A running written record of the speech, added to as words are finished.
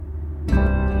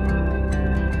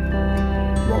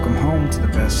welcome home to the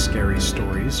best scary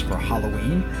stories for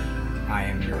Halloween. I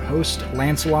am your host,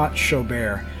 Lancelot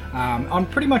Chaubert. On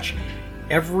pretty much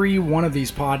every one of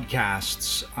these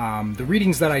podcasts, the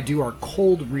readings that I do are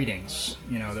cold readings.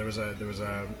 You know, there was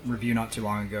a review not too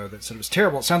long ago that said it was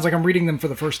terrible. It sounds like I'm reading them for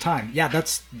the first time. Yeah,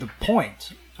 that's the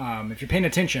point. If you're paying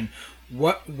attention,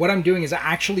 what I'm doing is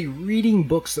actually reading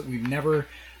books that we've never,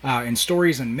 in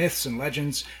stories and myths and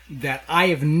legends that I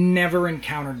have never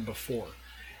encountered before.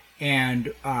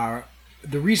 And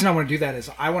the reason I want to do that is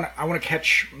I want to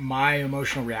catch my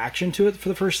emotional reaction to it for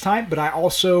the first time. But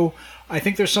I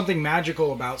think there's something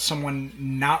magical about someone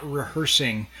not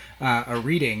rehearsing a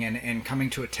reading and coming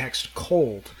to a text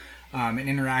cold and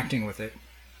interacting with it.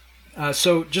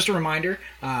 So just a reminder,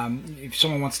 if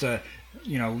someone wants to,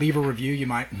 leave a review, you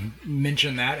might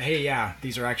mention that, hey, yeah,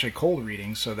 these are actually cold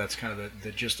readings. So that's kind of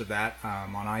the gist of that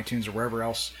on iTunes or wherever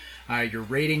else you're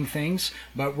rating things.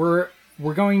 But we're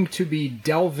going to be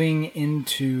delving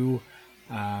into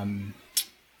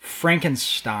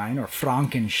Frankenstein,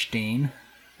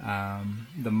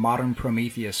 the Modern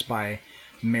Prometheus by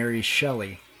Mary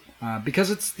Shelley. Because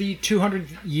it's the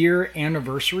 200-year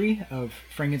anniversary of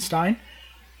Frankenstein,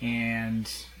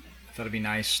 and I thought it'd be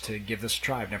nice to give this a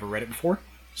try. I've never read it before,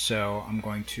 so I'm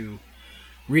going to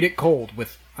read it cold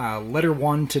with letter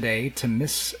 1 today to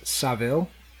Miss Saville,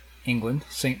 England,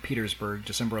 St. Petersburg,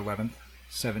 December 11th,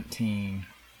 17.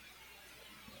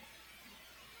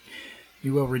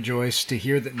 You will rejoice to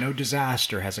hear that no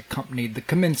disaster has accompanied the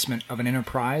commencement of an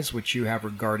enterprise which you have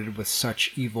regarded with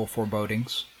such evil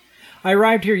forebodings. I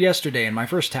arrived here yesterday, and my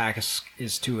first task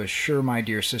is to assure my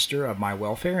dear sister of my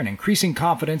welfare and increasing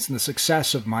confidence in the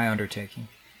success of my undertaking.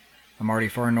 I'm already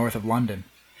far north of London,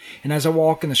 and as I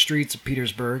walk in the streets of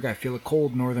Petersburg, I feel a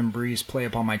cold northern breeze play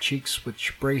upon my cheeks,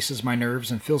 which braces my nerves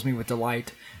and fills me with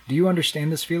delight. Do you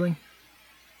understand this feeling?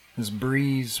 This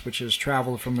breeze, which has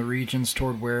traveled from the regions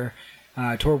toward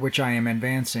which I am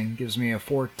advancing, gives me a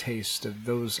foretaste of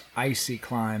those icy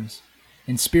climes.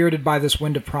 Inspirited by this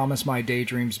wind of promise, my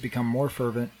daydreams become more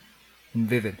fervent and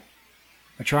vivid.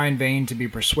 I try in vain to be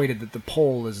persuaded that the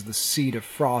pole is the seat of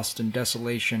frost and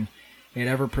desolation. It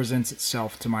ever presents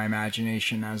itself to my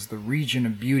imagination as the region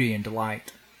of beauty and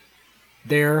delight.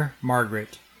 There,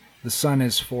 Margaret, the sun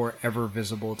is for ever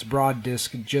visible, its broad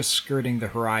disk just skirting the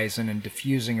horizon and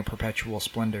diffusing a perpetual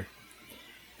splendor.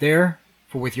 There,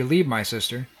 for with your leave, my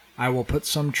sister, I will put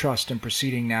some trust in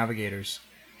preceding navigators.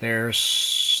 There,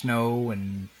 snow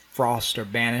and frost are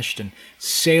banished, and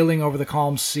sailing over the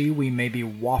calm sea, we may be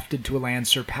wafted to a land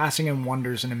surpassing in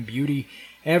wonders and in beauty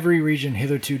every region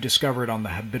hitherto discovered on the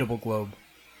habitable globe.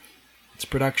 Its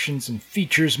productions and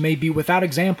features may be without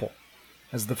example,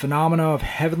 as the phenomena of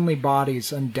heavenly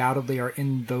bodies undoubtedly are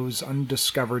in those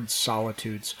undiscovered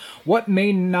solitudes. What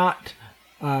may not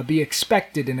be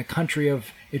expected in a country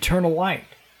of eternal light?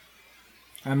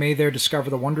 I may there discover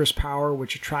the wondrous power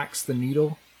which attracts the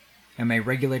needle, and may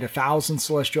regulate 1,000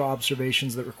 celestial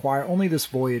observations that require only this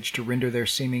voyage to render their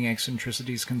seeming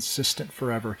eccentricities consistent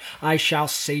forever. I shall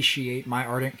satiate my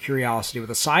ardent curiosity with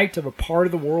a sight of a part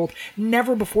of the world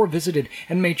never before visited,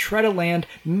 and may tread a land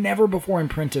never before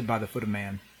imprinted by the foot of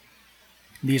man.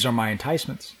 These are my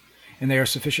enticements, and they are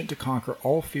sufficient to conquer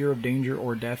all fear of danger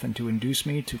or death, and to induce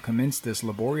me to commence this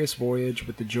laborious voyage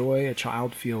with the joy a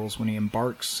child feels when he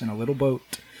embarks in a little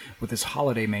boat with his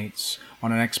holiday mates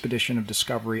on an expedition of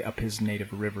discovery up his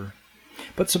native river.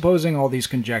 But supposing all these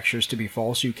conjectures to be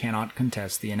false, you cannot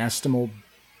contest the inestimable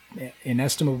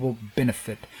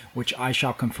benefit which I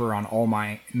shall confer on all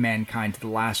mankind to the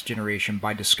last generation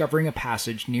by discovering a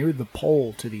passage near the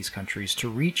pole to these countries, to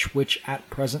reach which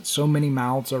at present so many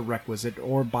mouths are requisite,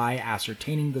 or by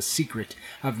ascertaining the secret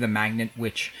of the magnet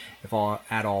which, if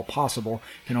at all possible,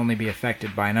 can only be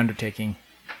effected by an undertaking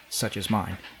such as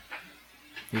mine.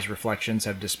 These reflections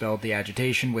have dispelled the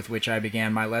agitation with which I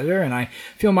began my letter, and I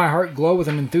feel my heart glow with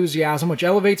an enthusiasm which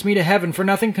elevates me to heaven, for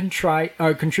nothing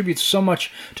contributes so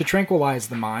much to tranquilize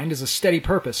the mind as a steady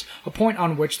purpose, a point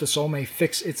on which the soul may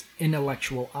fix its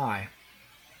intellectual eye.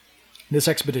 This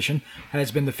expedition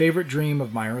has been the favorite dream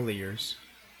of my early years.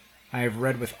 I have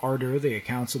read with ardor the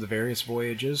accounts of the various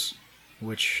voyages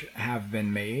which have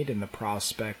been made, and the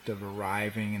prospect of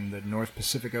arriving in the North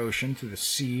Pacific Ocean through the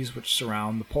seas which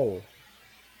surround the pole.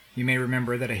 You may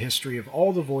remember that a history of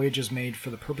all the voyages made for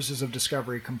the purposes of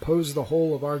discovery composed the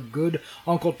whole of our good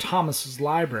Uncle Thomas's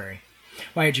library.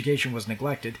 My education was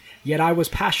neglected, yet I was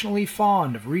passionately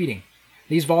fond of reading.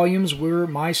 These volumes were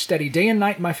my study. Day and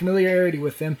night my familiarity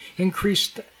with them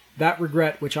increased that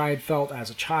regret which I had felt as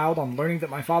a child on learning that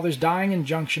my father's dying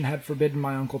injunction had forbidden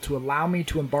my uncle to allow me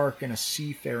to embark in a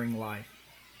seafaring life.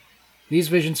 These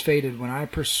visions faded when I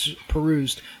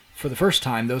perused For the first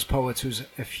time, those poets whose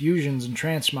effusions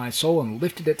entranced my soul and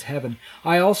lifted it to heaven,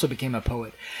 I also became a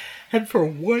poet. And for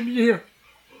 1 year...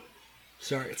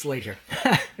 Sorry, it's late here.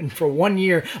 And for 1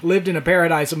 year, lived in a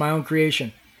paradise of my own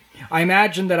creation. I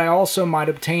imagined that I also might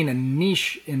obtain a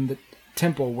niche in the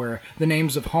temple where the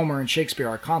names of Homer and Shakespeare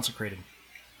are consecrated.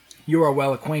 You are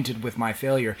well acquainted with my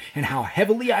failure and how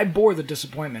heavily I bore the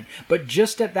disappointment, but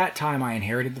just at that time I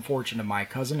inherited the fortune of my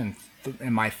cousin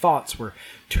and my thoughts were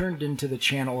turned into the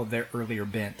channel of their earlier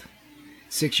bent.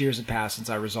 6 years had passed since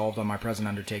I resolved on my present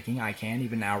undertaking. I can,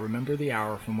 even now, remember the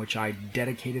hour from which I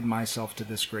dedicated myself to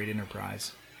this great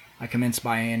enterprise. I commenced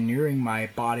by inuring my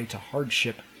body to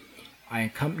hardship. I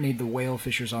accompanied the whale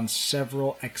fishers on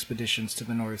several expeditions to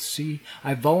the North Sea.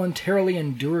 I voluntarily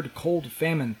endured cold,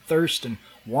 famine, thirst, and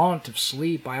want of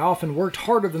sleep. I often worked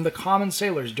harder than the common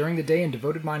sailors during the day and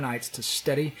devoted my nights to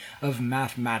study of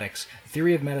mathematics,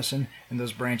 theory of medicine, and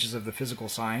those branches of the physical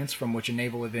science from which a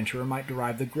naval adventurer might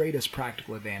derive the greatest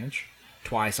practical advantage.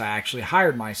 Twice I actually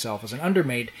hired myself as an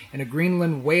undermate in a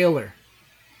Greenland whaler,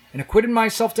 and acquitted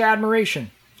myself to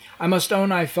admiration. I must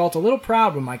own I felt a little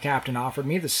proud when my captain offered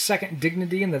me the second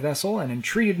dignity in the vessel and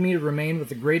entreated me to remain with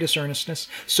the greatest earnestness.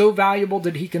 So valuable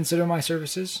did he consider my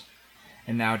services.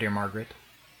 And now, dear Margaret,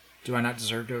 do I not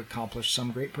deserve to accomplish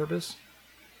some great purpose?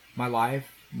 My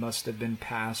life must have been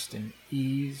passed in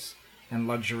ease and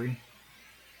luxury,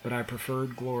 but I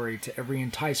preferred glory to every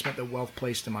enticement that wealth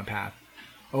placed in my path.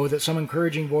 Oh, that some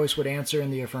encouraging voice would answer in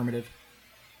the affirmative.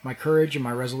 My courage and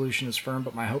my resolution is firm,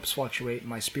 but my hopes fluctuate, and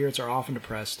my spirits are often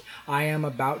depressed. I am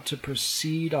about to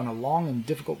proceed on a long and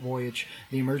difficult voyage,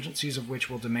 the emergencies of which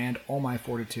will demand all my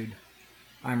fortitude.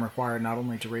 I am required not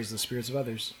only to raise the spirits of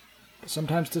others, but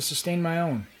sometimes to sustain my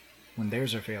own, when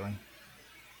theirs are failing.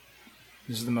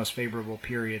 This is the most favorable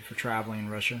period for traveling in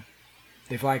Russia.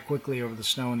 They fly quickly over the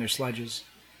snow in their sledges.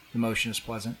 The motion is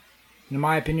pleasant, and in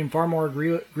my opinion far more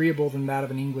agreeable than that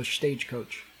of an English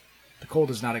stagecoach. The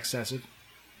cold is not excessive,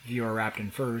 if you are wrapped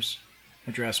in furs,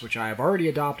 a dress which I have already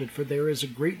adopted, for there is a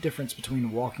great difference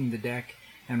between walking the deck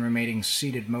and remaining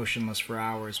seated motionless for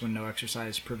hours when no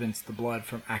exercise prevents the blood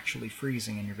from actually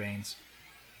freezing in your veins.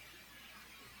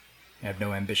 I have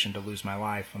no ambition to lose my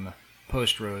life on the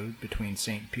post road between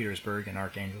St. Petersburg and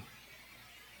Archangel.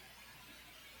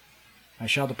 I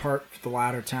shall depart for the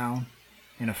latter town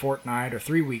in a fortnight or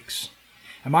 3 weeks,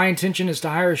 and my intention is to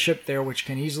hire a ship there, which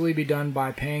can easily be done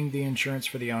by paying the insurance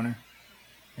for the owner,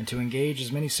 and to engage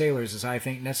as many sailors as I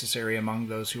think necessary among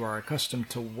those who are accustomed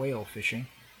to whale fishing.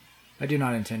 I do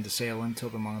not intend to sail until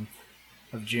the month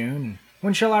of June. And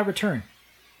when shall I return?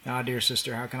 Ah, dear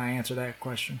sister, how can I answer that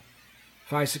question?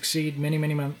 If I succeed, many,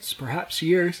 many months, perhaps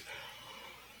years,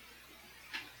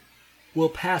 will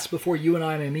pass before you and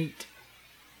I may meet.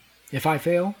 If I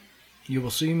fail, you will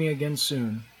see me again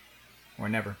soon, or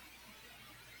never.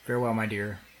 Farewell, my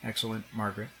dear, excellent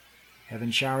Margaret.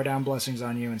 Heaven shower down blessings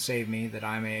on you and save me, that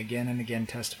I may again and again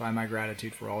testify my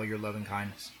gratitude for all your love and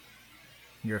kindness.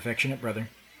 Your affectionate brother,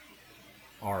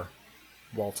 R.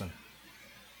 Walton.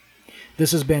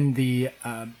 This has been the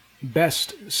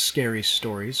best scary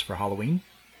stories for Halloween.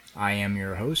 I am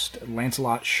your host,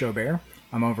 Lancelot Chaubert.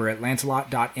 I'm over at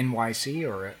lancelot.nyc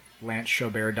or at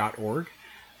lancechaubert.org.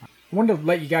 I wanted to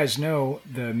let you guys know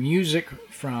the music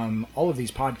from all of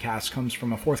these podcasts comes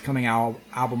from a forthcoming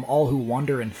album, All Who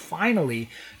Wonder, and finally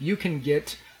you can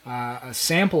get a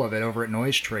sample of it over at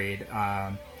Noise Trade.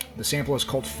 The sample is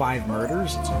called 5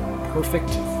 Murders. It's a perfect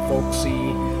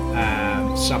folksy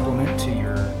supplement to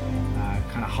your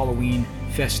kind of Halloween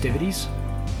festivities.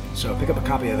 So pick up a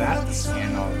copy of that,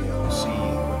 and we'll see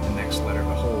what the next letter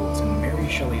beholds in Mary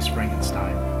Shelley's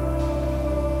Frankenstein.